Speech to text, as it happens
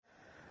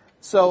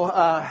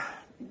So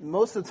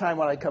most of the time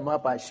when I come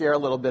up, I share a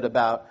little bit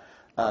about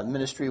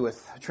ministry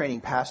with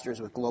training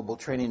pastors with Global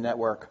Training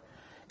Network.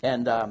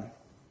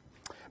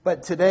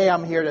 But today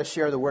I'm here to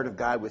share the Word of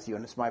God with you,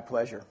 and it's my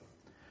pleasure.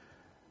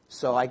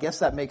 So I guess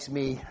that makes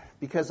me,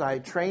 because I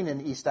train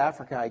in East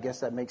Africa, I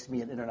guess that makes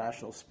me an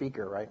international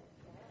speaker, right?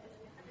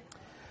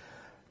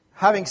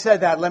 Having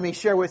said that, let me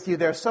share with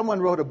you, someone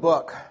wrote a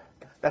book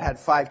that had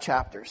 5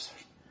 chapters.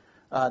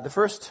 The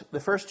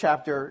first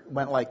chapter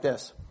went like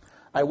this.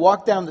 I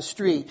walk down the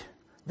street,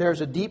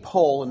 there's a deep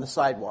hole in the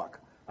sidewalk.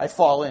 I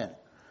fall in.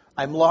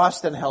 I'm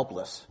lost and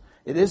helpless.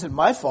 It isn't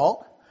my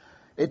fault.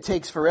 It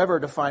takes forever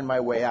to find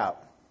my way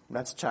out.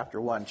 That's chapter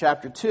 1.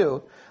 Chapter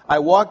 2, I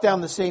walk down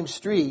the same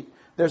street,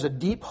 there's a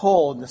deep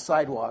hole in the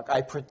sidewalk.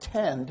 I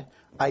pretend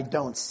I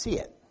don't see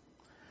it.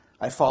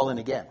 I fall in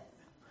again.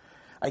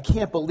 I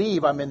can't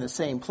believe I'm in the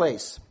same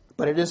place,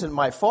 but it isn't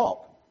my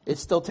fault. It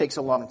still takes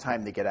a long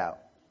time to get out.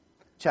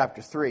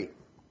 Chapter 3.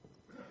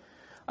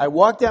 I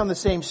walk down the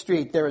same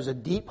street. There is a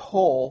deep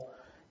hole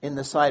in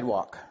the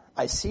sidewalk.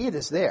 I see it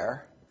is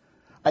there.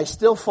 I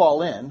still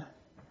fall in.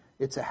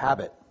 It's a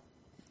habit.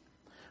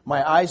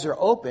 My eyes are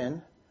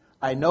open.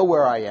 I know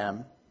where I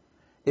am.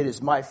 It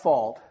is my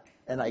fault,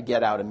 and I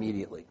get out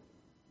immediately.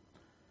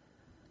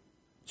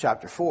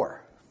 Chapter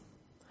 4.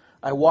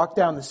 I walk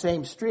down the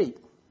same street.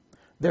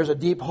 There's a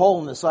deep hole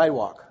in the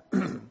sidewalk.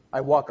 I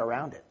walk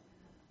around it.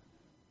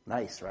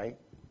 Nice, right?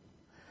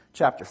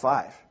 Chapter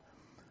 5.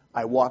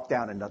 I walk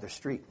down another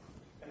street.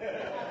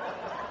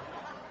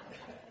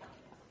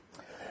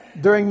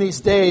 During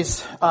these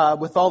days,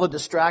 with all the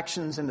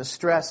distractions and the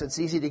stress, it's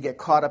easy to get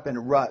caught up in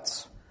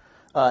ruts.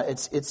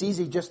 It's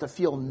easy just to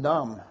feel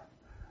numb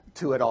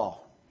to it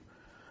all.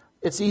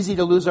 It's easy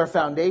to lose our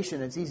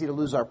foundation. It's easy to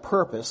lose our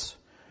purpose.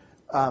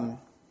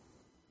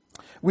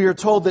 We are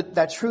told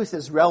that truth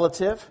is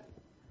relative,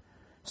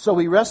 so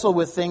we wrestle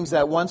with things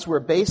that once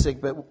were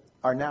basic but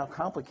are now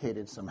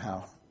complicated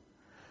somehow.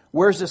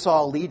 Where's this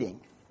all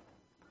leading?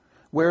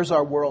 Where's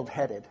our world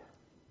headed?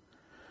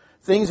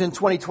 Things in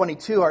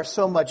 2022 are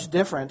so much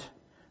different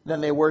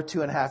than they were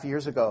 2.5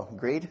 years ago.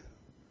 Agreed?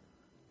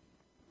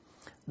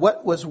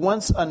 What was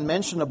once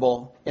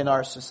unmentionable in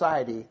our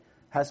society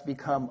has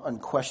become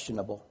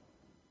unquestionable.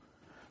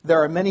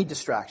 There are many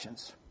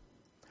distractions.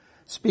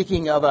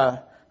 Speaking of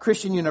a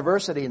Christian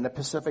university in the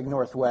Pacific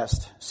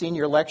Northwest,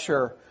 senior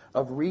lecturer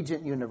of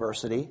Regent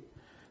University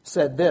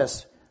said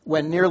this: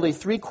 when nearly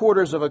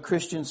 3/4 of a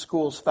Christian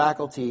school's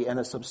faculty and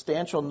a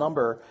substantial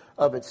number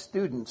of its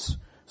students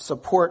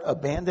support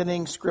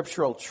abandoning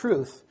scriptural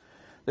truth,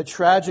 the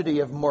tragedy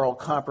of moral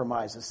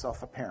compromise is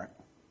self-apparent.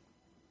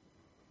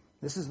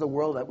 This is the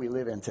world that we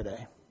live in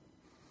today.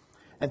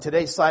 And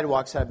today's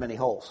sidewalks have many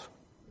holes.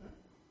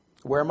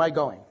 Where am I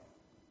going?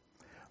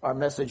 Our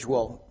message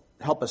will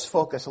help us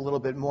focus a little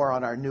bit more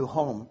on our new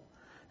home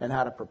and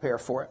how to prepare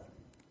for it.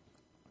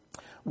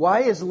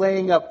 Why is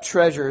laying up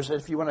treasures,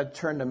 if you want to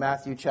turn to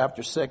Matthew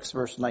chapter 6,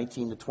 verse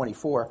 19 to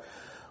 24,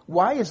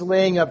 why is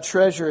laying up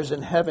treasures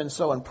in heaven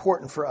so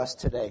important for us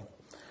today?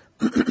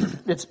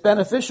 It's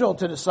beneficial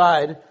to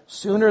decide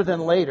sooner than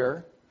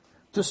later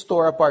to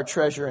store up our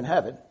treasure in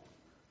heaven.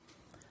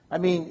 I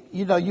mean,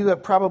 you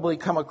have probably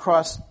come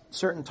across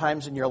certain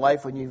times in your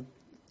life when you've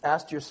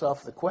asked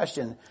yourself the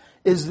question,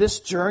 is this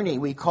journey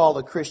we call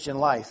the Christian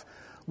life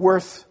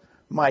worth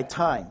my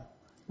time,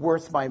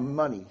 worth my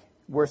money,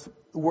 worth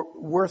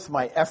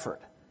my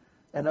effort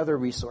and other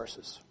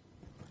resources?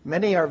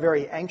 Many are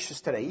very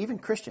anxious today, even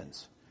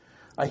Christians.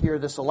 I hear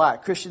this a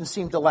lot. Christians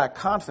seem to lack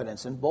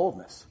confidence and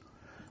boldness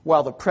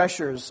while the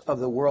pressures of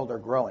the world are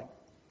growing.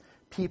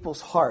 People's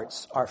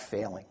hearts are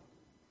failing.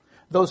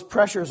 Those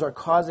pressures are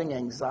causing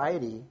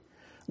anxiety,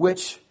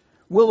 which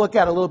we'll look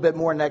at a little bit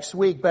more next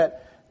week,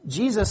 but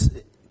Jesus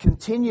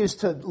continues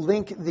to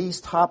link these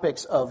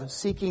topics of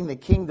seeking the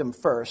kingdom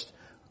first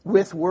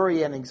with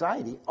worry and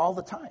anxiety all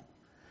the time.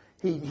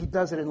 He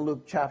does it in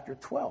Luke chapter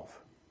 12.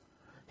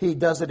 He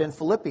does it in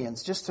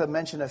Philippians, just to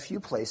mention a few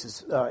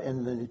places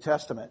in the New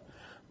Testament.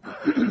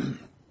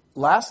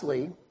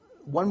 Lastly,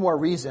 one more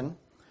reason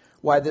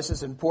why this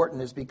is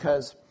important is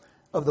because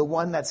of the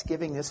one that's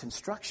giving this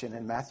instruction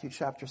in Matthew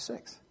chapter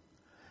 6.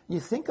 You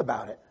think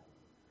about it.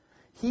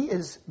 He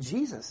is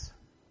Jesus.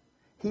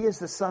 He is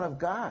the Son of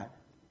God.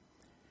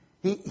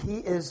 He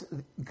is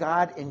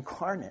God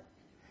incarnate.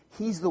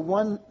 He's the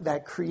one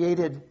that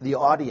created the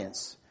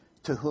audience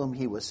to whom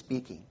he was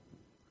speaking.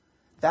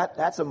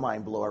 That's a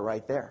mind blower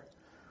right there.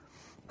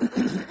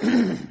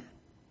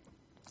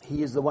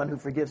 He is the one who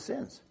forgives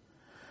sins.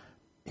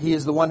 He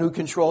is the one who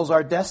controls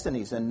our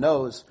destinies and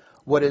knows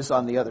what is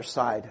on the other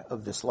side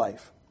of this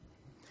life.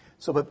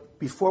 So, but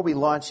before we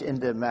launch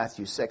into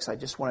Matthew 6, I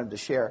just wanted to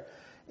share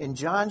in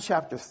John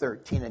chapter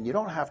 13, and you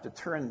don't have to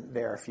turn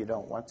there if you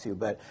don't want to,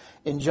 but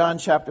in John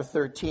chapter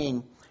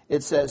 13,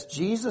 it says,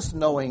 Jesus,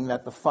 knowing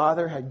that the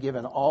Father had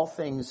given all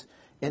things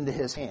into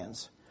his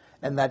hands,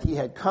 and that he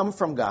had come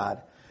from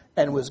God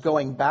and was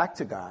going back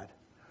to God,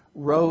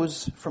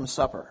 rose from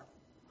supper.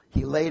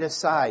 He laid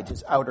aside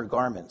his outer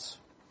garments,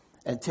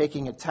 and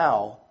taking a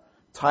towel,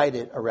 tied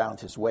it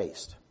around his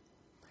waist.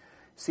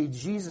 See,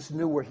 Jesus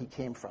knew where he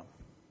came from.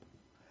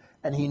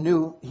 And he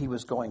knew he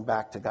was going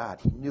back to God.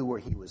 He knew where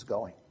he was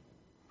going.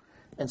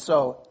 And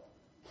so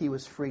he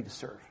was free to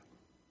serve.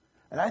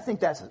 And I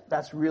think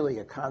that's really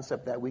a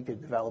concept that we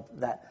could develop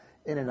that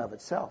in and of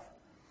itself.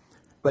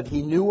 But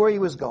he knew where he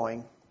was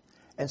going,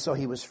 and so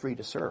he was free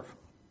to serve.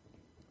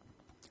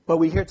 But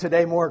we hear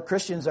today more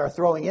Christians are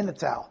throwing in the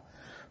towel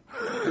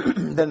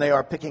than they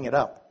are picking it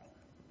up.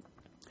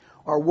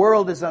 Our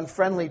world is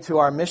unfriendly to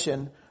our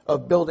mission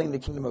of building the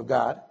kingdom of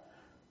God.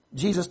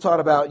 Jesus taught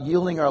about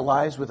yielding our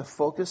lives with a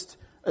focused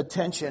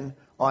attention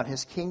on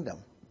his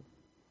kingdom.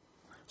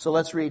 So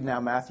let's read now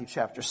Matthew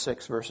chapter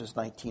 6, verses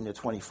 19 to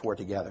 24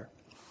 together.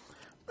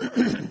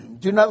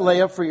 Do not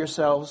lay up for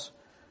yourselves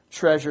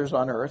treasures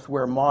on earth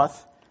where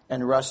moth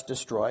and rust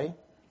destroy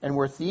and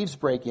where thieves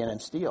break in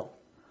and steal.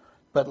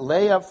 But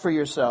lay up for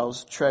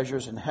yourselves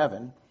treasures in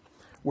heaven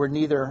where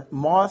neither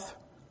moth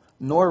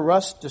nor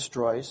rust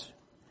destroys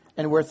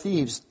and where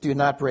thieves do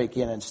not break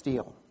in and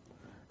steal.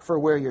 For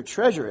where your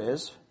treasure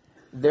is,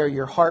 there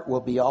your heart will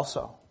be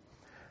also.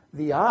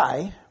 The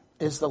eye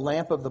is the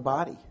lamp of the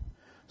body.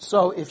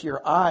 So if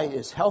your eye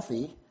is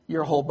healthy,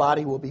 your whole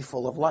body will be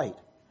full of light.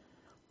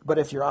 But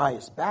if your eye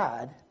is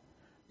bad,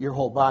 your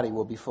whole body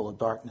will be full of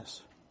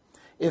darkness.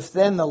 If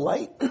then the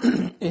light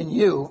in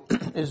you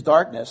is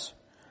darkness,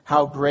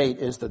 how great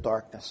is the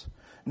darkness?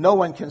 No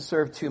one can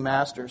serve two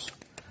masters,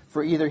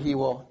 for either he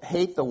will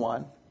hate the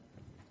one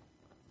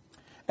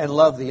and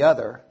love the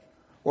other,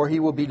 or he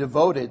will be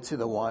devoted to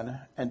the one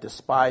and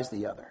despise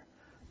the other.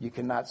 You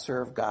cannot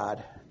serve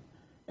God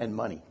and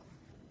money.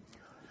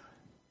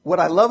 What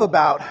I love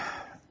about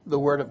the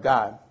Word of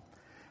God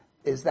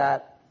is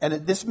that,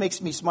 and this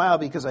makes me smile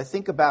because I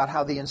think about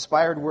how the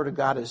inspired Word of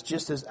God is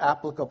just as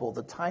applicable.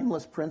 The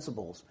timeless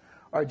principles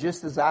are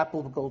just as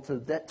applicable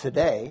to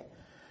today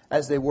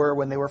as they were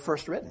when they were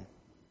first written.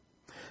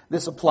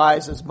 This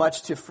applies as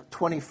much to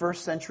 21st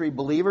century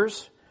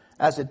believers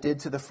as it did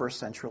to the first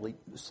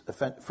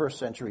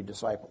century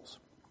disciples.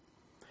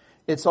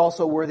 It's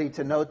also worthy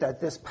to note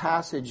that this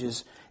passage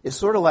is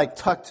sort of like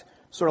tucked,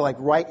 sort of like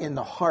right in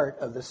the heart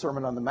of the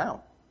Sermon on the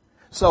Mount.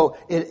 So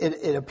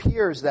it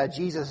appears that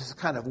Jesus is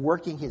kind of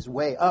working his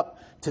way up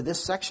to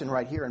this section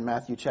right here in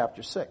Matthew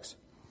chapter 6.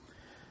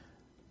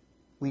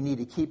 We need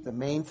to keep the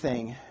main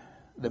thing,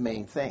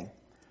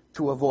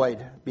 to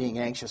avoid being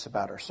anxious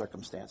about our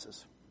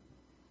circumstances.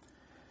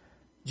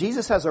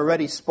 Jesus has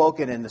already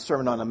spoken in the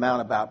Sermon on the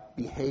Mount about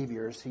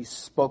behaviors. He's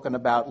spoken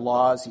about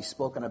laws. He's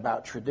spoken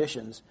about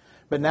traditions.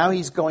 But now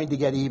he's going to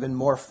get even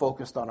more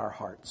focused on our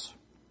hearts.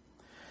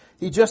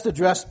 He just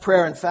addressed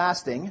prayer and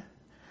fasting,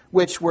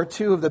 which were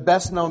two of the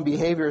best-known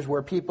behaviors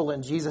where people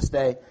in Jesus'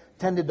 day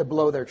tended to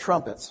blow their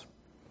trumpets.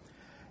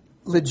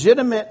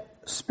 Legitimate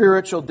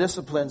spiritual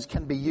disciplines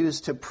can be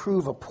used to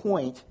prove a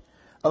point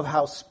of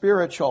how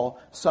spiritual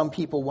some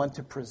people want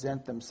to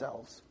present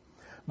themselves.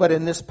 But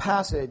in this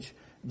passage,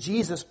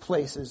 Jesus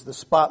places the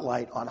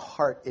spotlight on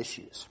heart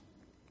issues.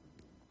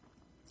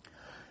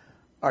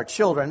 Our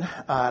children,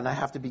 and I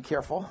have to be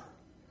careful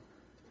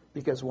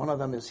because one of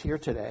them is here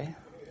today,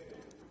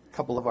 a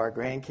couple of our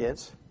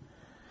grandkids.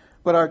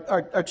 But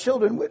our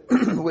children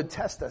would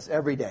test us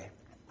every day.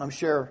 I'm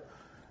sure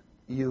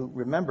you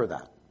remember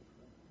that.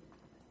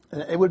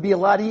 It would be a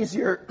lot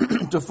easier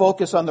to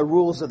focus on the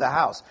rules of the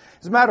house.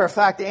 As a matter of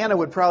fact, Anna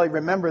would probably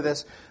remember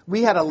this.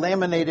 We had a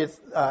laminated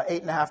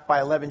 8.5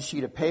 by 11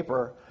 sheet of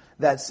paper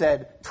that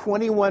said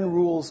 21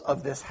 rules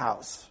of this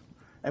house.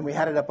 And we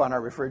had it up on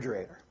our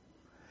refrigerator.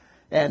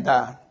 And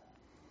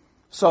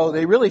so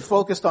they really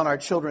focused on our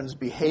children's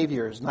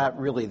behaviors, not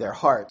really their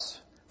hearts.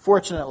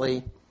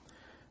 Fortunately,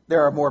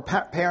 there are more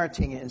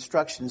parenting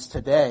instructions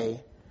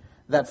today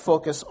that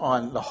focus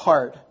on the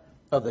heart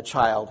of the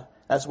child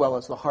as well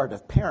as the heart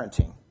of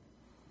parenting.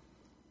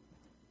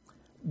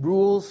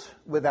 Rules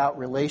without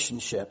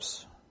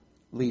relationships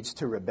leads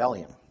to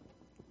rebellion.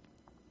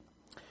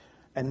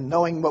 And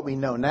knowing what we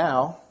know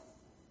now,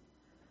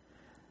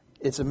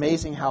 it's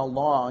amazing how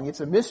long,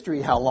 it's a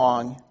mystery how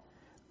long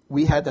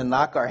we had to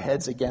knock our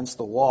heads against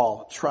the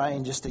wall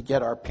trying just to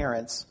get our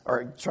parents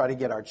or try to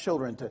get our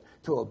children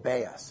to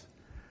obey us.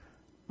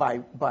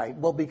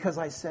 Well, because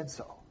I said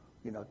so.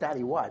 You know,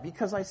 Daddy, why?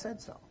 Because I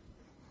said so.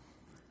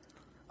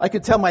 I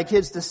could tell my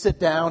kids to sit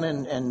down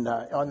and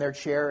on their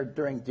chair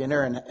during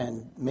dinner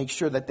and make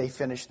sure that they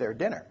finished their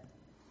dinner.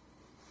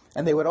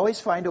 And they would always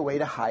find a way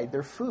to hide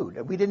their food.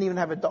 And we didn't even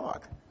have a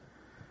dog.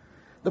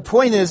 The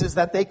point is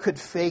that they could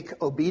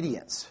fake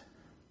obedience.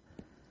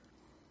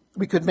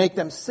 We could make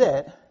them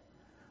sit,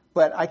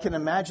 but I can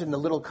imagine the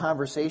little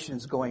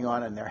conversations going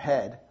on in their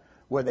head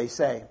where they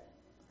say,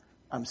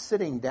 I'm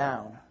sitting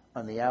down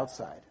on the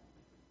outside,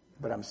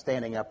 but I'm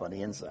standing up on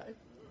the inside.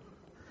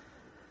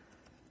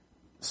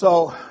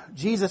 So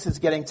Jesus is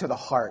getting to the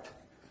heart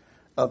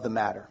of the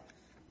matter.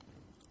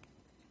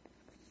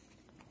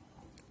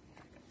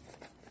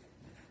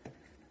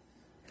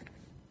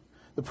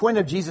 The point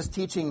of Jesus'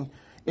 teaching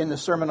in the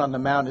Sermon on the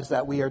Mount is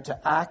that we are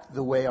to act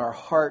the way our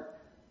heart,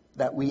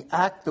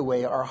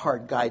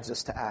 guides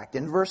us to act.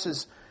 In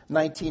verses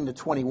 19 to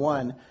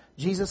 21,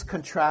 Jesus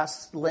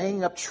contrasts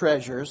laying up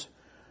treasures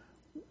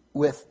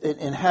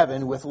in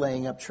heaven with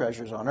laying up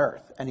treasures on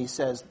earth. And he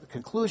says, the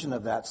conclusion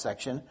of that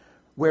section,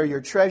 where your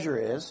treasure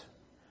is,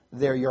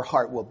 there your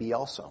heart will be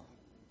also.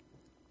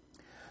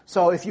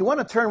 So if you want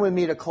to turn with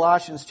me to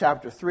Colossians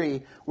chapter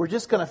 3, we're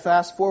just going to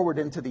fast forward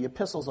into the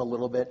epistles a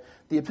little bit.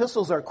 The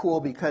epistles are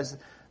cool because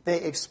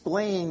they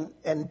explain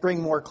and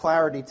bring more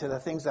clarity to the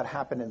things that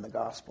happen in the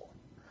gospel.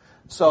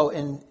 So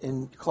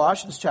in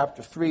Colossians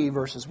chapter 3,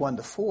 verses 1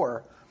 to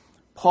 4,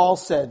 Paul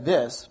said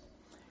this,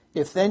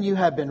 "If then you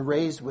have been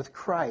raised with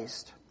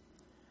Christ,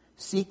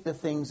 seek the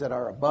things that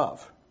are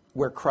above,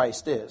 where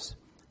Christ is,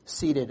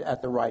 seated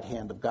at the right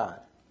hand of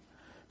God.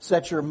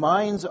 Set your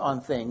minds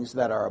on things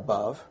that are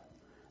above,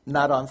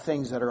 not on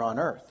things that are on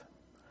earth.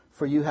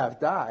 For you have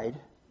died,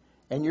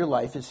 and your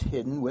life is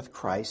hidden with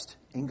Christ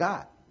in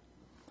God.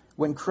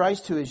 When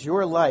Christ, who is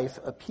your life,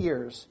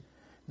 appears,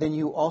 then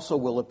you also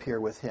will appear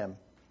with him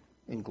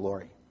in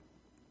glory."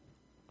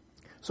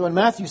 So in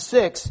Matthew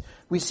 6,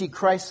 we see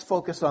Christ's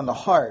focus on the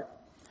heart.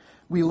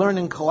 We learn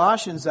in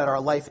Colossians that our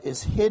life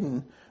is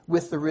hidden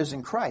with the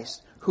risen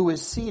Christ, who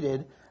is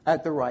seated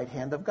at the right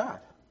hand of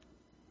God.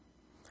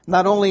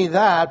 Not only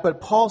that,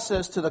 but Paul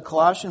says to the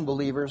Colossian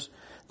believers,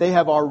 they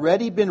have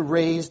already been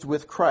raised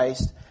with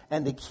Christ,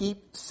 and to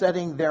keep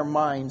setting their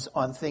minds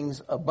on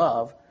things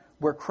above,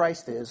 where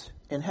Christ is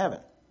in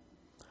heaven.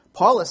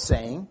 Paul is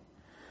saying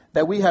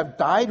that we have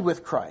died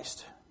with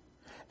Christ,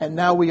 and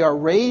now we are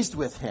raised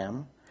with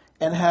him,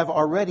 and have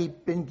already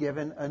been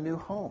given a new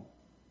home.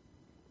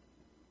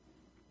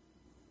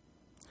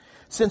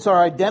 Since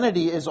our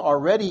identity is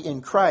already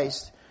in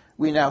Christ,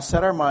 we now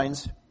set our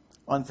minds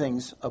on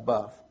things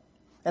above.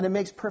 And it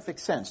makes perfect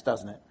sense,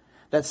 doesn't it?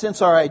 That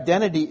since our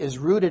identity is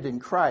rooted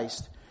in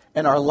Christ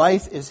and our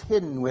life is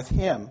hidden with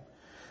him,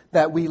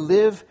 that we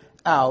live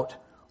out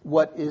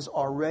what is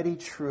already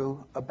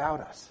true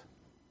about us.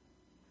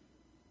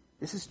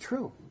 This is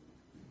true.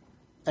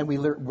 And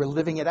we're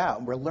living it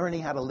out. We're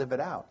learning how to live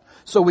it out.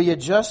 So we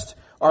adjust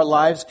our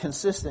lives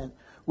consistent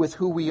with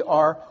who we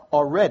are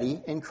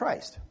already in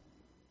Christ.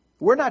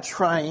 We're not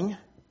trying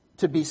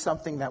to be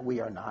something that we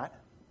are not.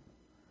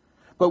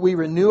 But we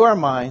renew our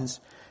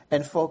minds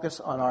and focus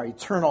on our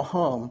eternal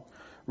home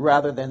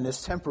rather than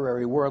this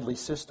temporary worldly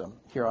system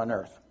here on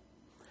earth.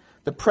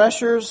 The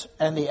pressures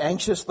and the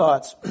anxious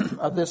thoughts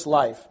of this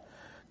life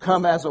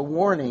come as a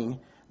warning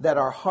that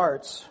our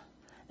hearts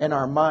and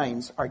our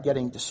minds are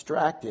getting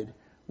distracted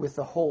with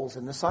the holes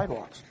in the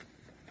sidewalks.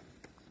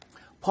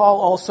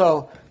 Paul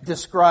also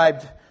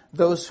described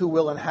those who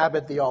will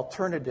inhabit the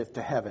alternative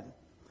to heaven.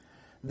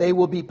 They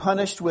will be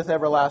punished with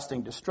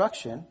everlasting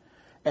destruction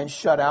and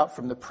shut out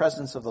from the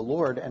presence of the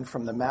Lord and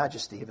from the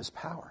majesty of his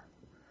power.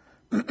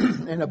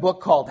 In a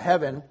book called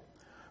Heaven,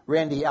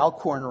 Randy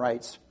Alcorn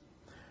writes,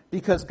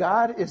 "Because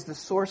God is the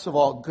source of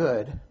all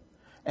good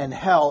and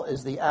hell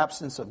is the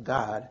absence of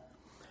God,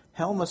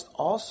 hell must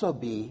also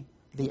be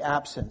the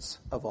absence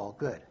of all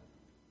good.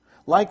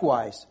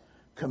 Likewise,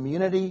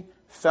 community,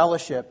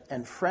 fellowship,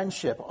 and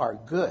friendship are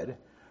good,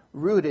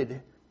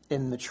 rooted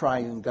in the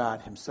triune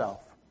God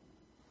himself.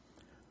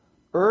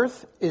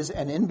 Earth is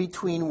an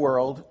in-between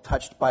world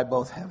touched by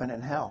both heaven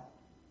and hell.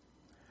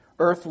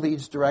 Earth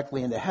leads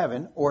directly into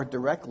heaven or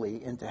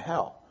directly into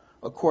hell,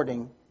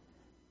 affording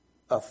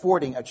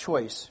a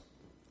choice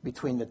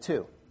between the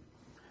two.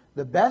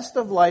 The best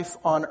of life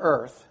on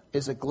earth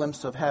is a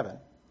glimpse of heaven.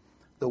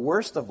 The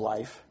worst of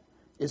life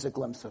is a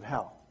glimpse of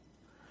hell.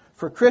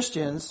 For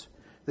Christians,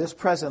 this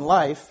present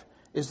life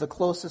is the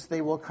closest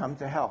they will come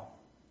to hell.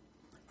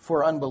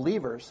 For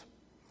unbelievers,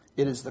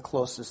 it is the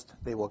closest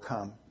they will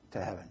come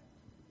to heaven."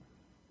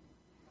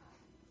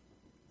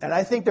 And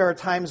I think there are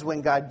times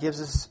when God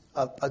gives us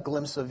a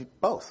glimpse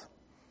of both.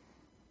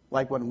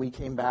 Like when we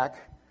came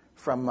back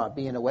from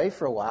being away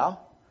for a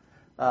while,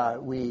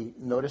 we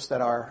noticed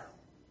that our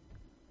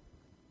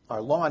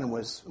lawn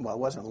was, well, it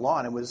wasn't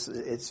lawn,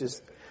 it's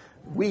just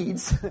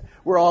weeds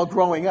were all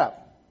growing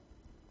up.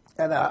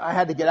 And I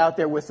had to get out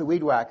there with the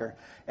weed whacker.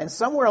 And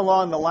somewhere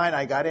along the line,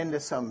 I got into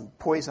some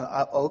poison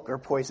oak or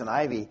poison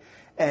ivy.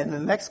 And the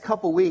next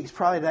couple weeks,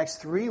 probably the next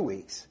 3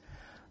 weeks,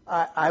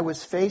 I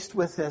was faced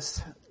with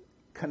this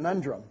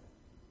conundrum.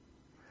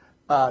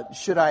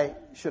 Should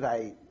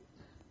I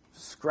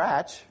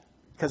scratch?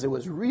 Because it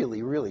was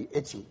really, really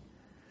itchy.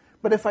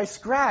 But if I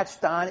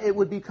scratched on, it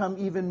would become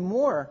even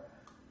more,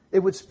 it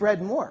would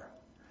spread more.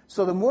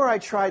 So the more I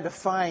tried to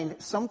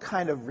find some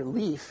kind of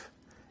relief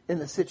in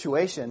the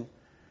situation,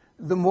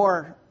 the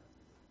more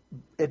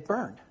it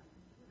burned.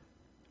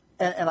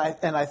 And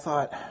I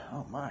thought,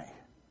 oh my,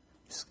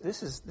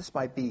 this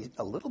might be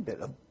a little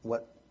bit of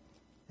what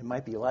it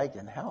might be like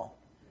in hell.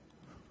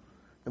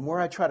 The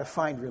more I try to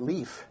find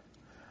relief,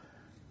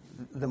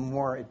 the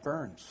more it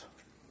burns.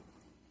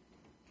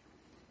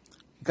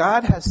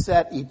 God has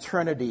set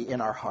eternity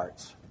in our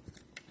hearts.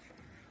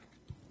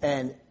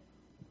 And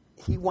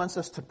he wants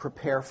us to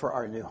prepare for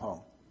our new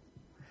home.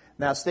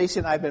 Now, Stacy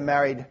and I have been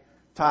married,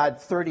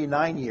 Todd,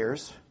 39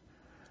 years.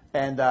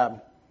 And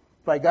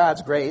by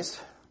God's grace,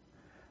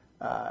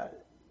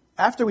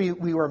 after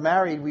we were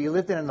married, we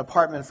lived in an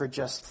apartment for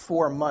just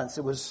 4 months.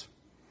 It was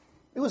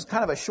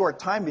kind of a short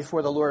time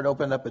before the Lord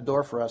opened up a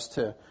door for us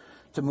to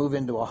move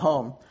into a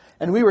home.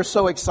 And we were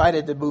so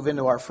excited to move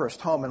into our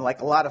first home. And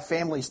like a lot of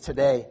families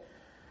today,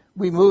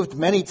 we moved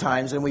many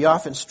times, and we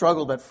often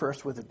struggled at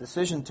first with the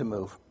decision to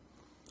move.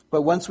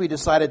 But once we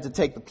decided to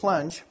take the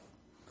plunge,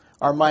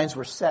 our minds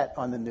were set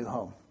on the new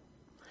home.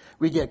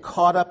 We get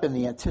caught up in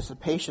the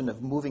anticipation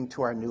of moving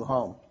to our new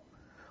home.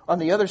 On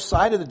the other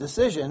side of the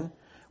decision,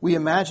 we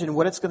imagine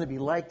what it's going to be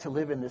like to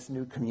live in this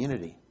new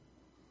community.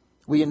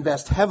 We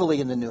invest heavily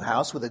in the new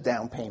house with a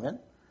down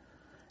payment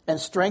and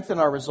strengthen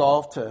our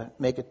resolve to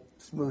make a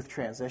smooth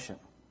transition.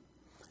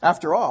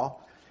 After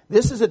all,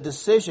 this is a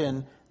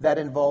decision that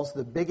involves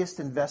the biggest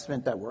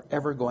investment that we're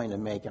ever going to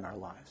make in our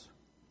lives.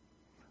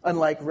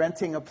 Unlike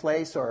renting a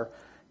place or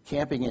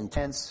camping in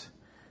tents,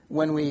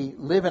 when we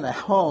live in a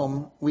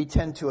home, we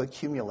tend to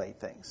accumulate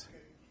things.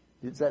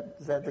 Is that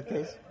the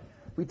case?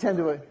 We tend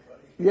to,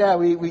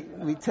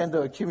 we tend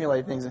to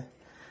accumulate things.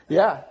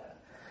 Yeah.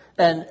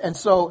 And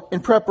so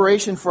in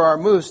preparation for our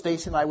move,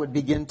 Stacy and I would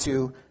begin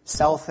to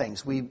sell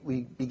things. We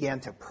began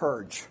to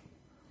purge.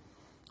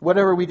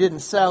 Whatever we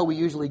didn't sell, we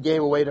usually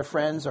gave away to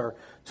friends or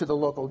to the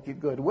local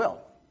Goodwill.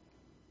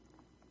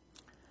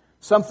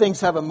 Some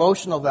things have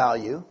emotional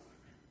value,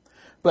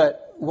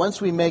 but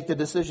once we make the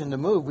decision to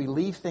move, we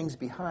leave things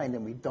behind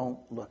and we don't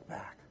look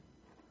back.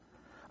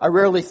 I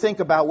rarely think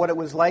about what it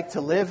was like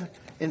to live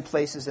in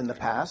places in the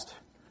past,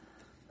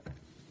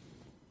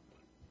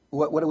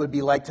 what it would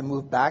be like to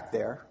move back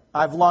there.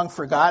 I've long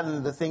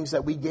forgotten the things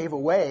that we gave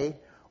away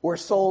or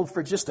sold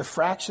for just a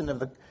fraction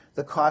of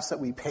the cost that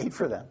we paid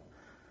for them.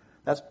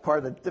 That's part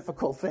of the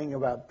difficult thing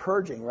about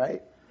purging,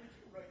 right?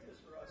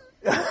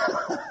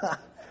 Well,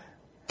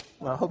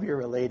 I hope you're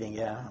relating.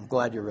 Yeah, I'm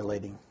glad you're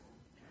relating,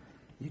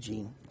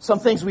 Eugene. Some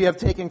things we have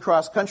taken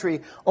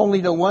cross-country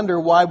only to wonder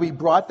why we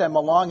brought them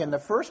along in the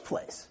first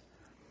place.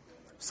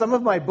 Some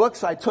of my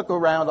books I took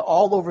around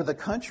all over the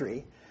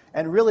country,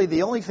 and really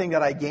the only thing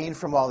that I gained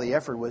from all the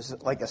effort was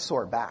like a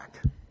sore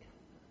back.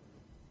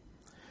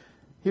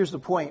 Here's the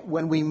point.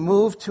 When we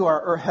move to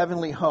our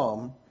heavenly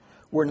home,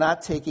 we're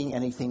not taking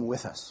anything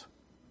with us.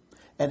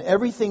 And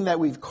everything that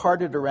we've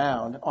carted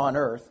around on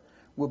earth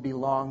will be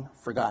long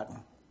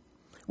forgotten.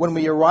 When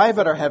we arrive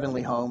at our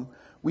heavenly home,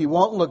 we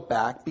won't look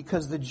back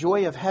because the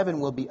joy of heaven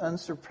will be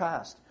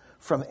unsurpassed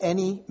from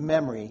any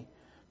memory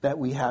that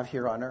we have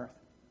here on earth.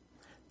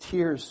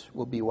 Tears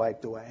will be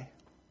wiped away.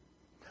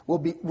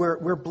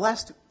 We're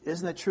blessed.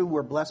 Isn't it true?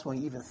 We're blessed when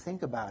we even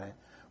think about it,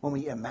 when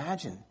we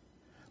imagine.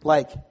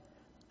 Like,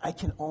 I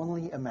can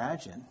only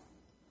imagine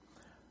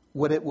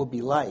what it will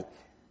be like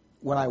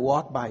when I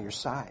walk by your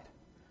side.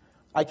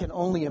 I can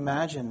only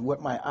imagine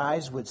what my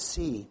eyes would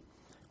see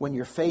when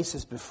your face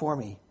is before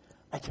me.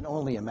 I can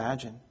only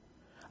imagine.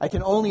 I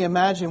can only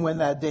imagine when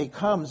that day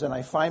comes and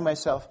I find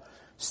myself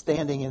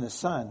standing in the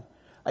sun.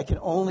 I can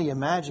only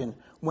imagine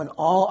when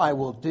all I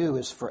will do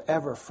is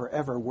forever,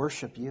 forever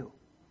worship you.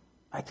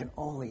 I can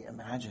only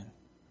imagine.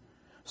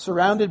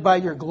 Surrounded by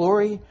your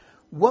glory,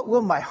 what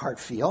will my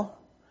heart feel?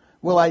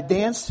 Will I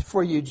dance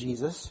for you,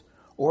 Jesus,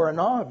 or in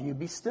awe of you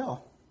be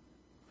still?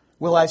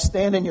 Will I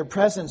stand in your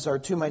presence, or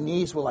to my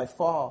knees will I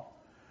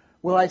fall?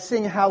 Will I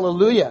sing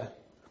hallelujah?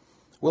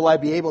 Will I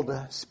be able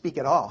to speak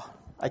at all?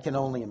 I can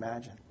only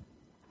imagine.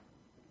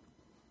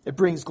 It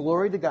brings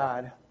glory to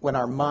God when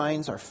our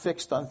minds are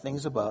fixed on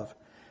things above,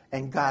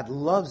 and God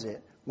loves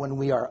it when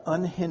we are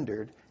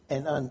unhindered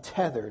and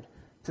untethered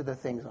to the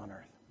things on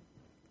earth.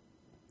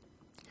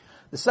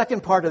 The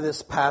second part of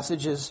this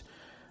passage is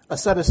a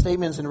set of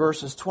statements in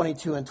verses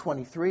 22 and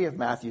 23 of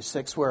Matthew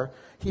 6 where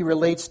he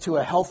relates to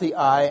a healthy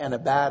eye and a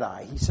bad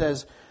eye. He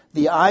says,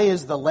 the eye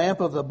is the lamp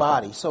of the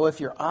body. So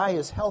if your eye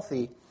is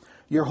healthy,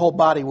 your whole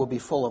body will be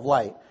full of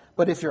light.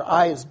 But if your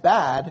eye is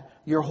bad,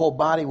 your whole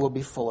body will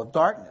be full of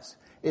darkness.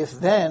 If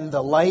then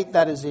the light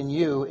that is in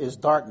you is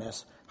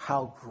darkness,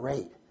 how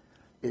great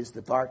is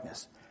the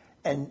darkness?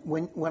 And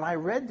when I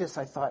read this,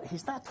 I thought,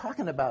 he's not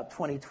talking about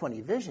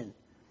 20/20 vision.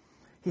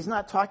 He's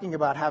not talking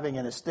about having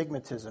an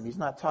astigmatism. He's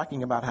not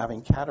talking about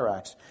having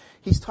cataracts.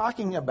 He's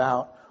talking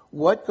about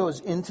what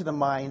goes into the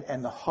mind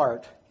and the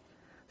heart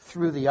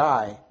through the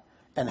eye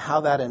and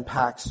how that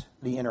impacts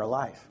the inner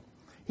life.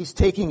 He's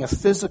taking a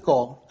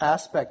physical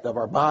aspect of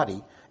our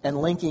body and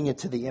linking it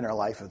to the inner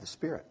life of the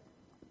spirit.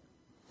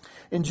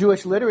 In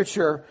Jewish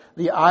literature,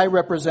 the eye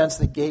represents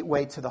the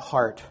gateway to the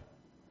heart.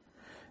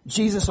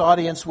 Jesus'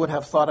 audience would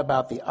have thought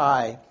about the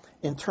eye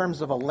in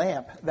terms of a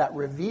lamp that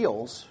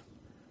reveals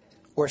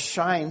or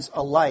shines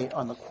a light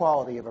on the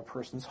quality of a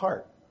person's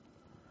heart.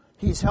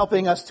 He's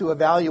helping us to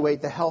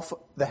evaluate the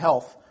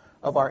health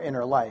of our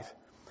inner life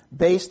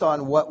based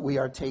on what we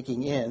are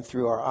taking in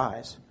through our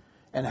eyes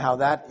and how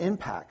that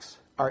impacts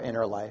our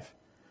inner life,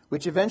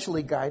 which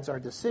eventually guides our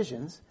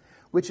decisions,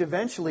 which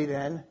eventually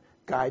then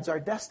guides our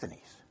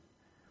destinies.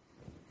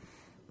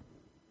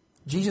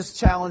 Jesus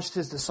challenged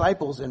his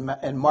disciples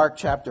in Mark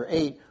chapter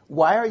 8,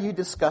 why are you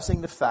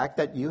discussing the fact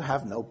that you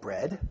have no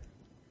bread?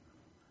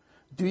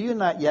 Do you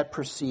not yet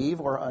perceive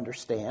or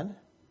understand?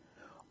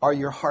 Are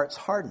your hearts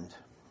hardened?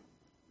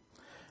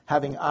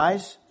 Having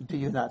eyes, do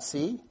you not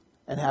see?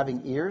 And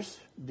having ears,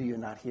 do you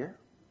not hear?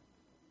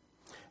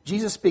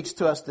 Jesus speaks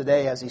to us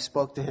today as he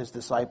spoke to his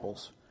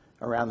disciples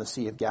around the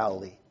Sea of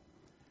Galilee.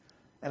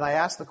 And I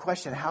ask the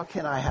question, how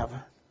can I have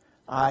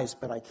eyes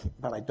but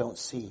I don't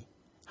see?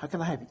 How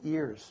can I have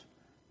ears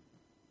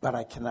but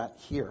I cannot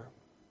hear?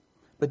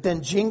 But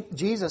then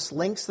Jesus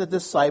links the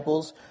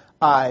disciples'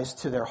 eyes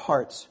to their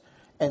hearts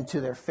and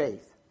to their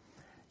faith.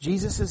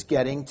 Jesus is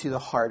getting to the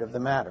heart of the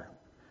matter.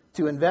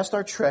 To invest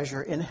our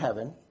treasure in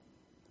heaven,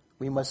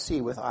 we must see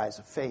with eyes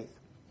of faith.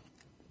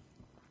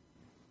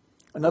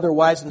 Another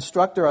wise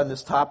instructor on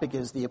this topic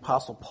is the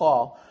Apostle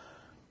Paul.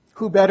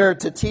 Who better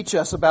to teach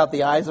us about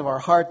the eyes of our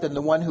heart than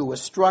the one who was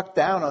struck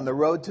down on the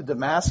road to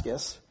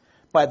Damascus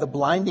by the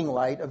blinding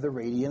light of the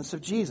radiance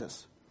of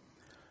Jesus?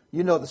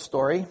 You know the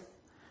story.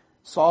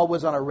 Saul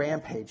was on a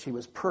rampage. He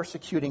was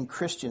persecuting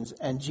Christians,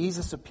 and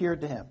Jesus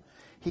appeared to him.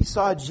 He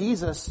saw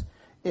Jesus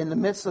in the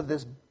midst of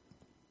this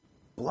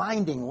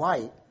blinding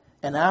light,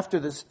 and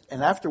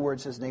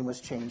afterwards his name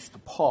was changed to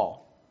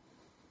Paul.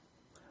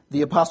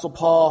 The Apostle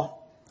Paul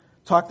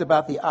talked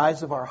about the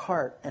eyes of our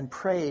heart and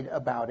prayed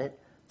about it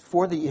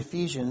for the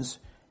Ephesians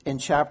in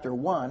chapter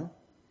 1,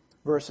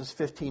 verses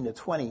 15 to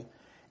 20.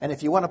 And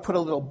if you want to put a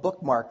little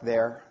bookmark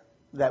there,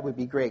 that would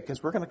be great,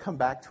 because we're going to come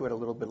back to it a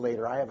little bit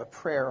later. I have a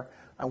prayer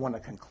I want to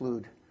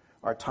conclude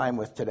our time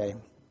with today.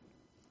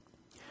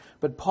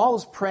 But Paul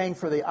is praying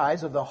for the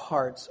eyes of the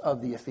hearts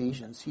of the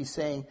Ephesians. He's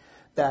saying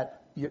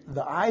that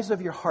the eyes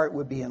of your heart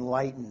would be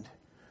enlightened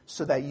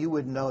so that you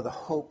would know the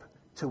hope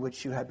to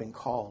which you have been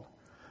called,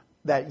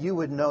 that you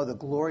would know the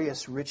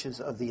glorious riches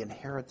of the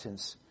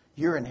inheritance,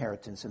 your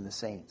inheritance in the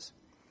saints,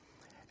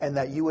 and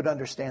that you would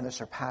understand the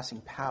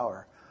surpassing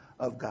power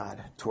of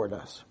God toward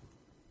us.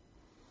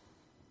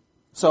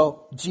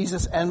 So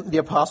Jesus and the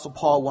Apostle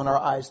Paul want our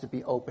eyes to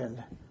be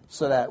opened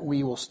so that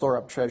we will store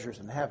up treasures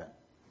in heaven.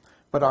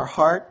 But our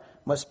heart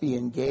must be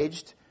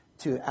engaged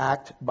to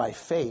act by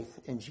faith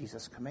in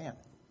Jesus' command.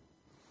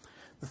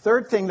 The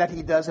third thing that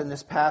he does in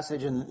this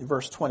passage in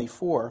verse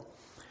 24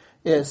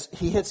 is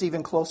he hits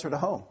even closer to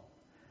home.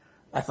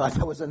 I thought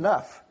that was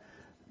enough.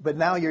 But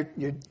now you're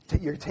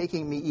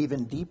taking me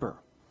even deeper.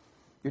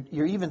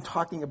 You're even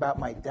talking about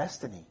my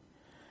destiny.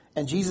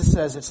 And Jesus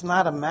says it's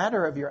not a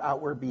matter of your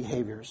outward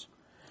behaviors.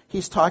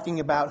 He's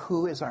talking about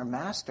who is our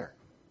master.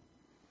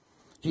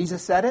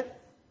 Jesus said it.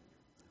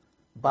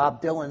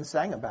 Bob Dylan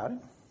sang about it.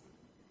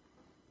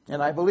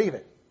 And I believe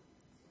it.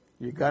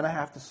 You're going to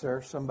have to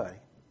serve somebody.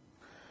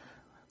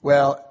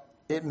 Well,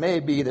 it may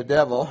be the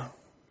devil,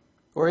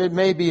 or it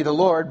may be the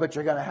Lord, but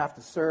you're going to have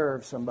to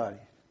serve somebody.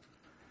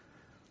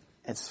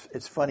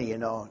 It's funny, you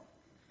know.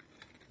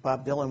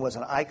 Bob Dylan was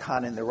an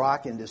icon in the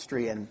rock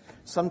industry, and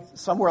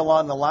somewhere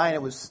along the line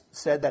it was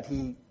said that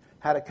he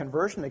had a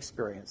conversion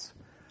experience,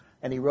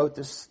 and he wrote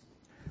this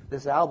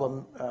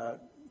album,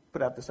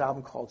 put out this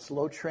album called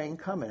 "Slow Train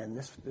Comin'," and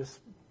this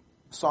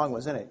song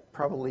was in it.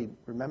 Probably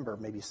remember,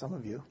 maybe some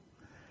of you.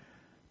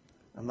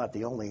 I'm not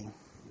the only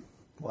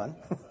one.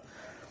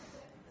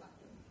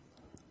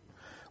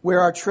 Where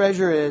our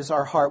treasure is,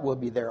 our heart will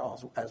be there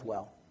as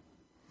well.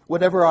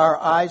 Whatever our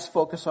eyes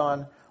focus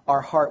on, our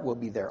heart will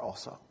be there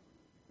also.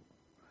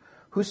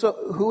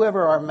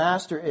 Whoever our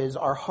master is,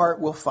 our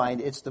heart will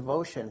find its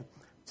devotion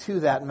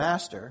to that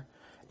master,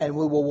 and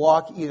we will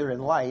walk either in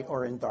light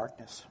or in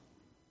darkness.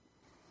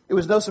 It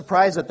was no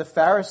surprise that the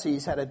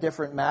Pharisees had a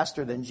different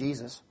master than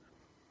Jesus.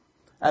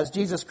 As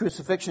Jesus'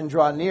 crucifixion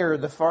drew near,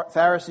 the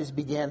Pharisees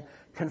began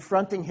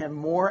confronting him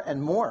more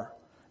and more.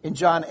 In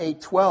John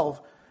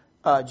 8:12,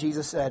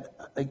 Jesus said,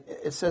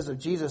 it says of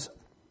Jesus,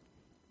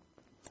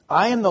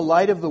 "I am the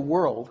light of the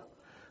world.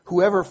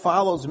 Whoever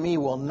follows me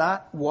will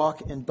not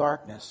walk in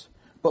darkness,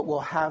 but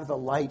will have the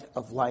light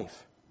of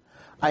life."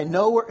 I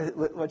know where,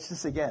 watch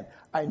this again.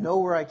 I know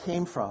where I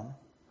came from,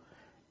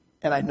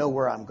 and I know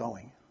where I'm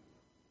going.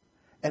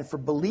 And for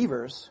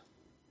believers,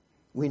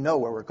 we know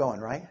where we're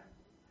going, right?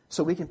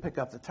 So we can pick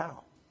up the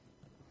towel.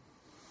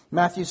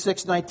 Matthew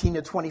 6:19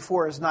 to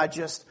 24 is not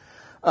just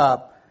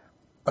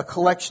a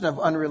collection of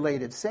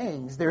unrelated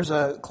sayings. There's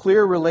a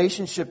clear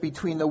relationship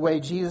between the way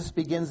Jesus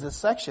begins this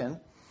section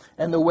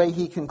and the way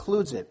he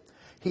concludes it.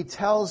 He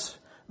tells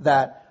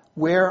that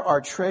where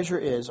our treasure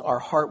is, our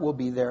heart will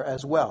be there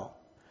as well.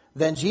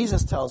 Then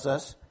Jesus tells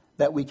us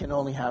that we can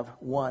only have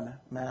one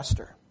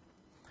master.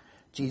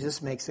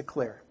 Jesus makes it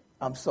clear.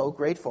 I'm so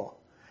grateful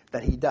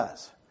that he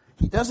does.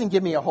 He doesn't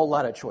give me a whole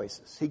lot of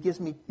choices. He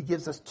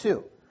gives us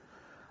two.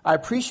 I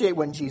appreciate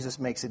when Jesus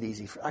makes it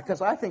easy,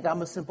 because I think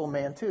I'm a simple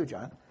man too,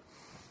 John.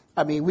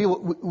 I mean, we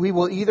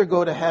will either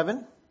go to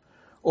heaven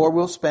or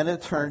we'll spend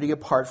eternity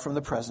apart from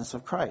the presence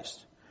of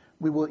Christ.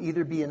 We will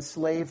either be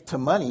enslaved to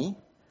money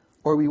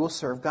or we will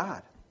serve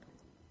God.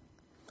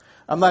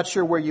 I'm not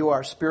sure where you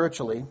are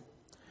spiritually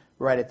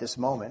right at this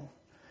moment,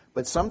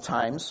 but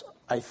sometimes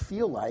I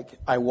feel like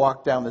I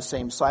walk down the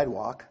same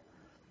sidewalk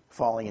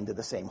falling into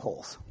the same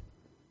holes.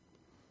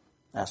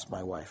 Ask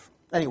my wife.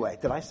 Anyway,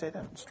 did I say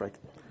that? Strike.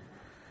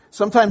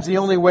 Sometimes the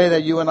only way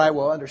that you and I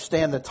will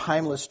understand the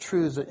timeless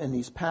truths in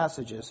these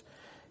passages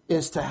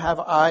is to have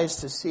eyes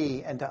to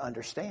see and to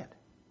understand.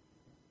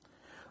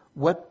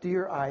 What do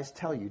your eyes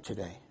tell you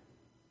today?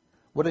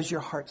 What is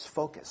your heart's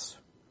focus?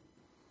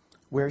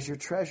 Where's your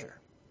treasure?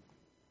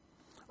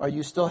 Are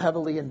you still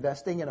heavily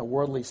investing in a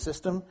worldly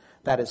system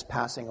that is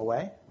passing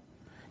away?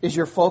 Is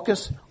your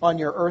focus on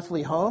your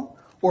earthly home,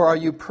 or are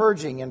you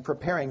purging and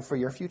preparing for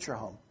your future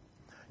home?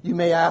 You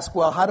may ask,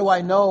 well, how do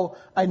I know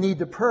I need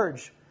to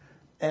purge?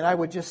 And I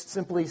would just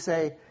simply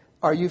say,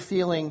 are you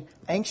feeling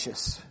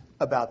anxious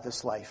about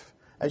this life?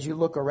 As you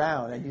look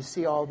around and you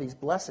see all these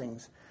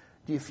blessings,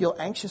 do you feel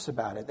anxious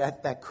about it?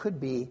 That could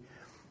be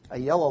a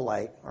yellow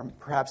light or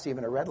perhaps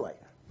even a red light,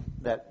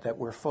 that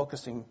we're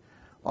focusing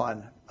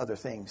on other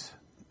things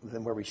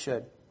than where we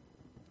should.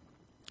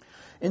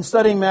 In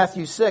studying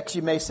Matthew 6,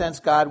 you may sense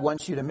God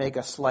wants you to make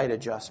a slight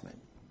adjustment.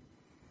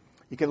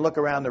 You can look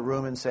around the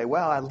room and say,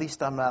 well, at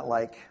least I'm not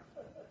like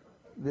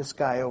this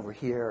guy over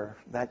here, or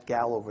that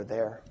gal over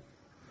there.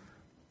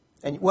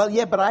 And well,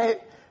 yeah, but I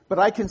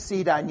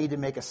concede I need to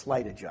make a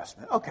slight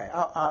adjustment. Okay,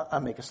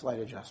 I'll make a slight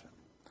adjustment.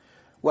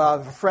 Well, I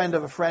have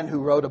a friend who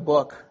wrote a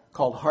book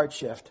called Heart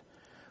Shift,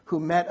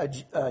 who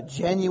met a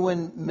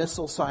genuine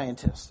missile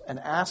scientist and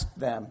asked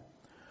them,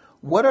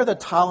 what are the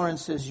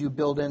tolerances you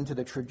build into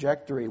the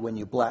trajectory when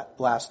you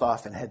blast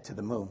off and head to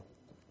the moon?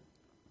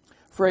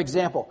 For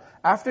example,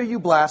 after you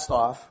blast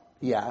off,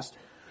 he asked,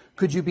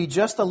 could you be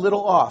just a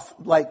little off,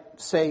 like,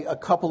 say, a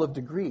couple of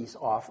degrees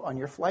off on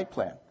your flight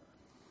plan,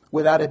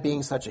 without it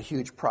being such a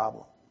huge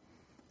problem?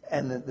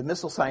 And the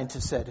missile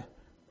scientist said,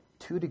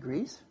 2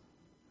 degrees?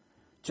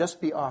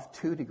 Just be off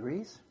 2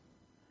 degrees?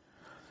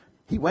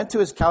 He went to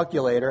his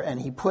calculator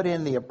and he put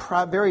in the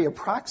very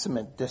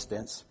approximate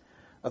distance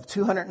of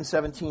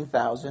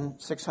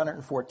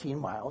 217,614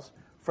 miles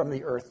from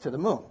the Earth to the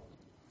moon,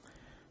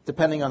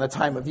 depending on the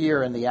time of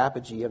year and the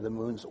apogee of the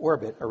moon's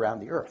orbit around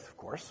the Earth, of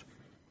course.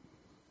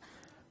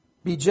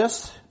 Be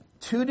just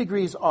 2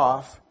 degrees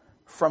off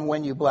from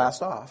when you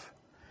blast off,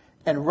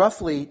 and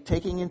roughly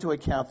taking into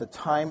account the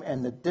time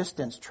and the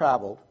distance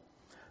traveled,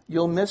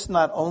 you'll miss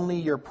not only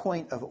your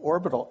point of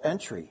orbital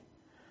entry,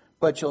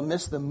 but you'll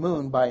miss the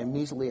moon by a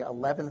measly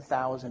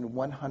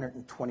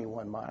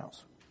 11,121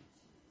 miles.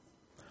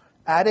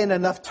 Add in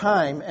enough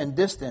time and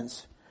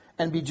distance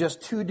and be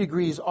just 2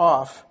 degrees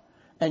off,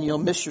 and you'll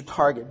miss your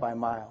target by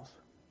miles.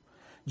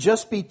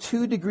 Just be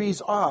 2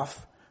 degrees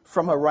off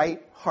from a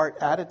right heart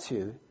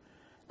attitude.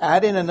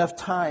 Add in enough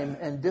time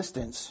and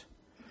distance,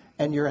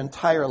 and your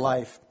entire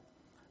life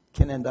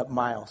can end up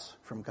miles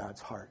from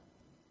God's heart.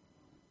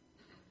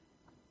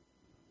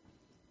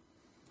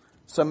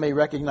 Some may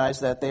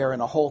recognize that they are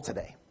in a hole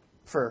today,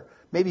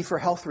 maybe for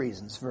health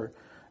reasons, for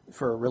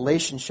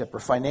relationship or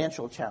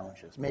financial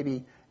challenges,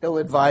 maybe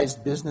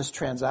ill-advised business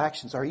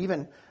transactions, or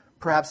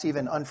perhaps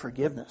even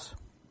unforgiveness.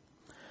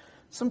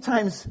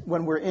 Sometimes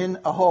when we're in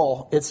a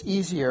hole, it's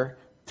easier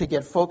to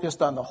get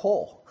focused on the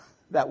hole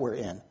that we're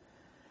in.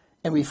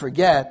 And we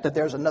forget that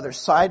there's another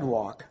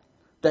sidewalk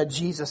that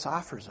Jesus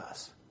offers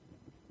us.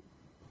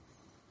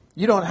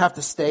 You don't have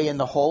to stay in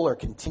the hole or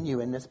continue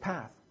in this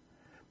path,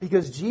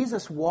 because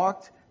Jesus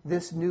walked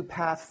this new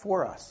path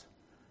for us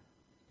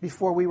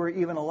before we were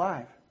even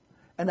alive.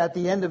 And at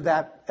the end of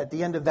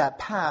that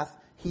path,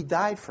 he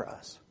died for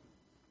us.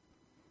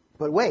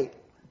 But wait,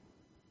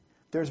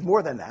 there's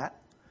more than that.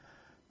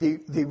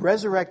 The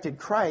resurrected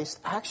Christ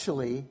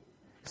actually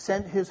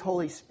sent his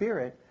Holy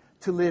Spirit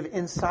to live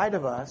inside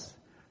of us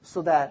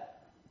so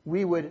that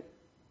we would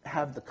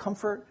have the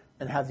comfort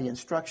and have the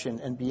instruction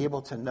and be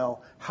able to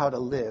know how to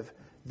live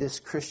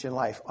this Christian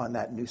life on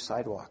that new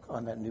sidewalk,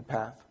 on that new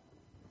path.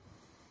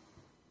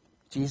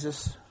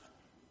 Jesus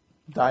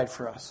died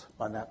for us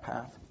on that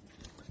path.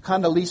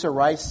 Condoleezza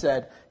Rice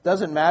said,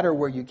 doesn't matter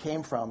where you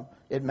came from,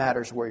 it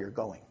matters where you're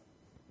going.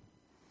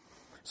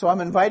 So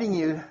I'm inviting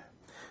you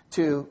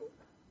to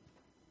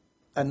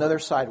another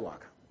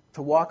sidewalk,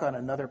 to walk on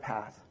another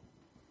path,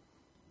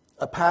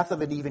 a path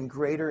of an even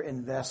greater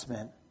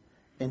investment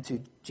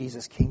into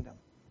Jesus' kingdom.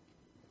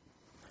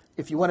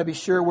 If you want to be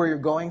sure where you're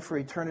going for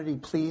eternity,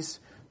 please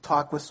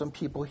talk with some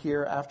people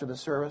here after the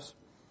service,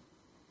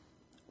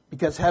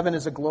 because heaven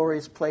is a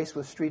glorious place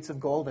with streets of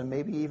gold and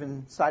maybe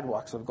even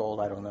sidewalks of gold,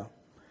 I don't know.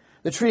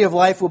 The tree of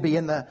life will be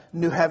in the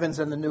new heavens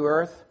and the new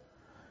earth.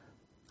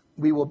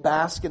 We will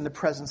bask in the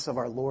presence of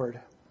our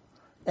Lord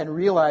and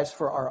realize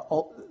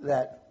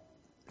that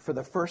for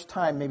the first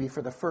time, maybe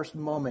for the first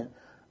moment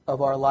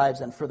of our lives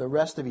and for the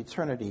rest of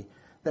eternity,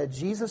 that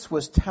Jesus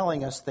was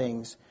telling us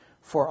things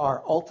for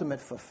our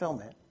ultimate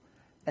fulfillment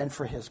and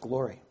for his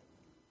glory.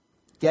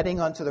 Getting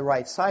onto the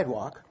right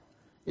sidewalk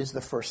is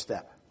the first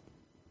step.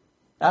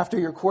 After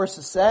your course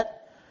is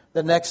set,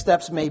 the next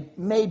steps may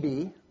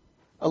be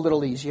a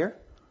little easier.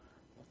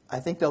 I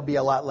think they'll be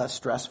a lot less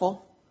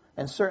stressful,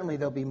 and certainly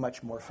they'll be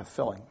much more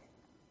fulfilling.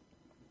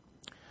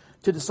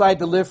 To decide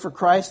to live for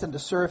Christ and to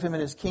serve him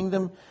in his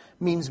kingdom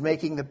means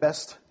making the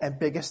best and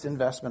biggest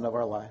investment of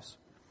our lives.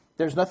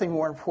 There's nothing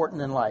more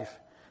important in life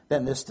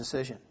than this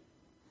decision.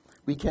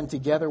 We can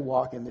together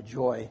walk in the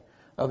joy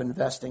of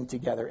investing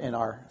together in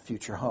our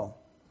future home.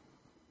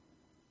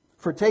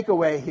 For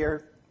takeaway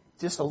here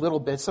just a little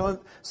bit. Some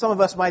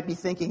of us might be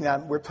thinking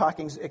that we're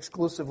talking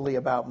exclusively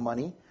about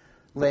money,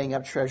 laying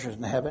up treasures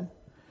in heaven.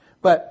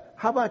 But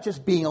how about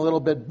just being a little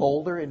bit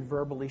bolder in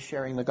verbally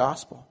sharing the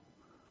gospel?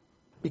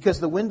 Because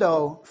the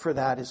window for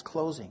that is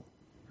closing.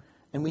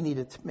 And we need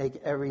to make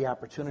every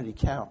opportunity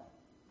count.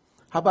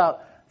 How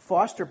about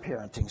foster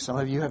parenting? Some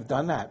of you have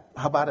done that.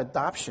 How about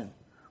adoption?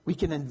 We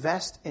can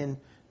invest in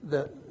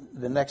the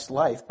next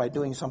life by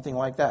doing something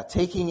like that.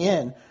 Taking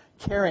in,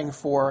 caring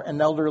for an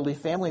elderly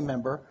family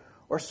member,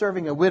 or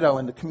serving a widow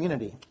in the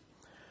community.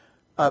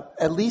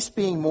 At least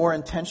being more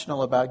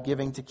intentional about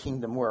giving to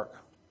kingdom work,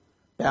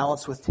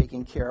 balanced with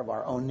taking care of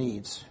our own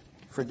needs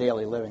for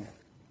daily living.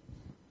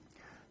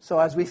 So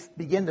as we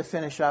begin to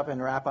finish up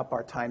and wrap up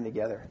our time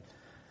together,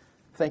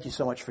 thank you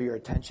so much for your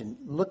attention.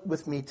 Look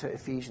with me to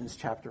Ephesians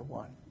chapter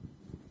 1.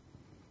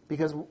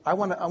 Because I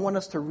want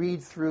us to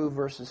read through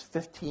verses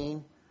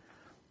 15,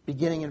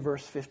 beginning in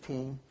verse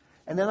 15.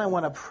 And then I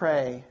want to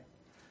pray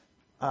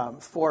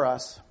for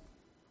us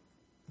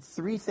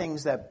 3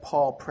 things that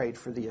Paul prayed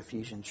for the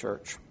Ephesian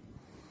church.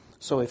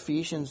 So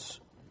Ephesians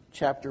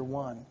chapter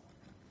 1,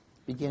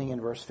 beginning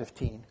in verse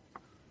 15.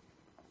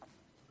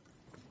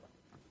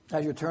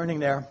 As you're turning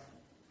there,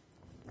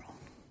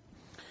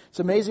 it's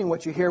amazing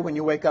what you hear when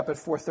you wake up at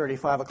 4:30,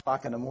 5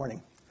 o'clock in the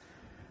morning.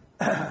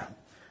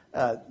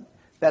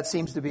 That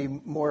seems to be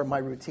more of my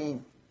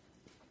routine.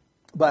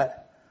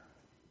 But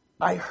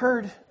I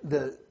heard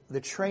the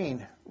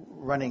train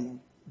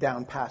running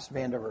down past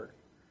Vanderbilt.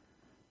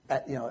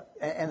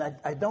 And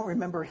I don't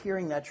remember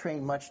hearing that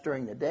train much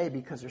during the day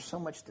because there's so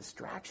much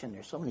distraction.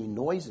 There's so many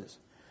noises.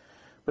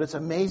 But it's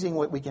amazing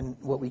what we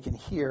can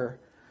hear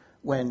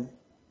when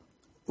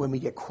we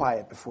get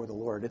quiet before the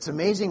Lord. It's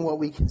amazing what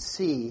we can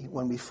see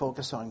when we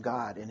focus on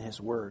God and His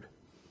Word.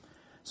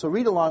 So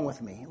read along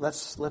with me.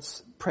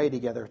 Let's pray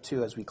together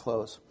too as we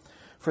close.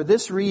 For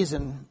this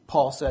reason,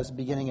 Paul says,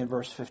 beginning in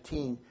verse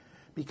 15,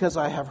 because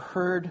I have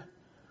heard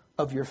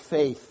of your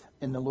faith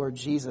in the Lord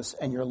Jesus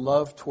and your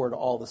love toward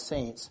all the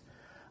saints,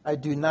 I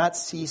do not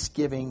cease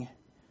giving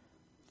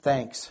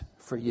thanks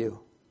for you,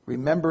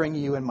 remembering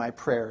you in my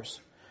prayers,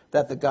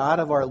 that the God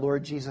of our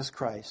Lord Jesus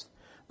Christ,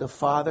 the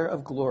Father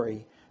of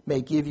glory,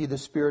 may give you the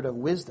spirit of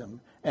wisdom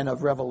and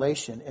of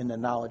revelation in the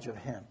knowledge of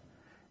Him.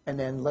 And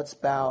then let's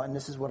bow, and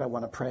this is what I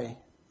want to pray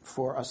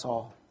for us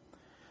all.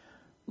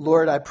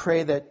 Lord, I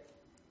pray that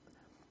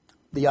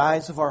the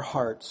eyes of our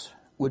hearts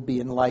would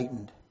be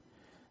enlightened,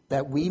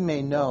 that we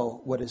may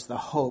know what is the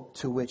hope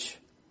to which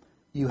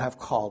you have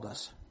called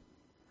us.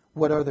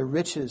 What are the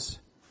riches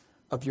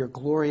of your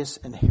glorious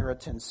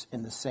inheritance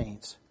in the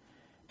saints?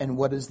 And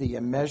what is the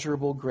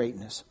immeasurable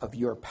greatness of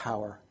your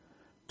power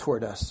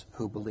toward us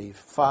who believe?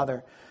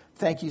 Father,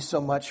 thank you so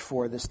much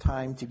for this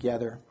time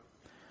together.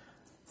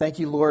 Thank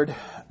you, Lord,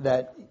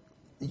 that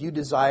you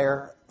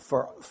desire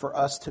for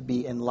us to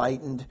be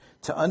enlightened,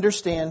 to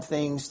understand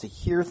things, to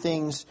hear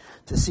things,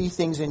 to see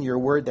things in your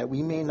word that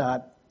we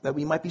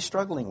might be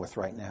struggling with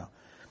right now.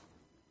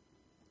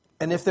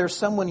 And if there's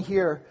someone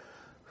here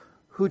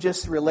who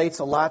just relates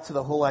a lot to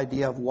the whole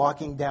idea of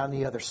walking down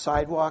the other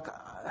sidewalk,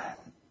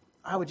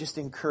 I would just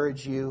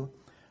encourage you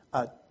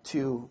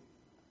to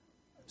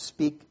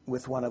speak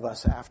with one of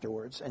us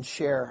afterwards and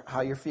share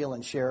how you're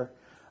feeling, share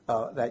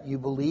that you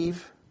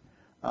believe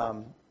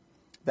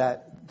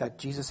that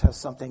Jesus has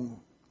something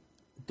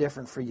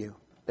different for you,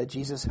 that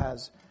Jesus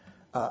has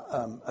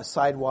a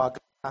sidewalk,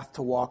 a path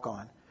to walk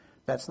on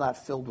that's not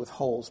filled with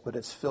holes, but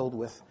it's filled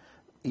with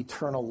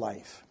eternal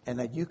life, and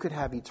that you could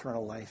have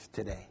eternal life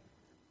today.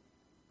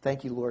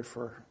 Thank you, Lord,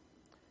 for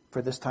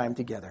this time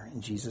together.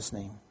 In Jesus'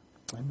 name,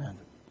 amen.